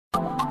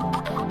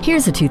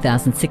Here's a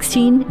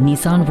 2016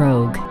 Nissan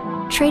Rogue.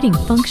 Trading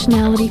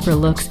functionality for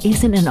looks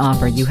isn't an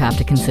offer you have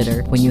to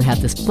consider when you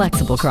have this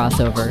flexible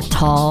crossover.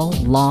 Tall,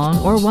 long,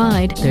 or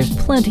wide, there's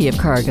plenty of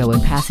cargo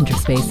and passenger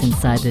space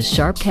inside this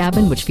sharp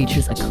cabin, which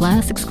features a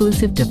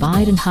class-exclusive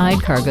divide and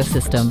hide cargo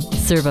system.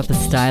 Serve up a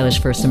stylish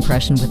first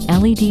impression with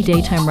LED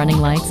daytime running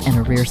lights and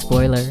a rear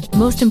spoiler.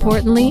 Most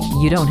importantly,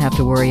 you don't have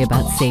to worry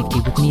about safety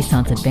with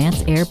Nissan's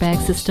advanced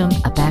airbag system,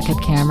 a backup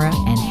camera,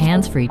 and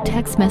hands-free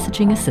text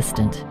messaging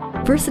assistant.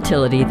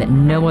 Versatility that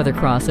no other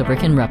crossover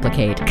can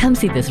replicate. Come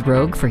see this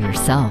Rogue for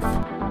yourself.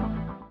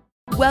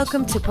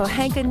 Welcome to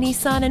Pohanka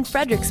Nissan in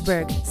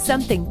Fredericksburg.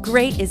 Something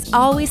great is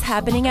always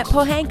happening at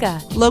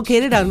Pohanka.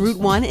 Located on Route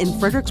 1 in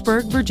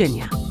Fredericksburg,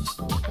 Virginia.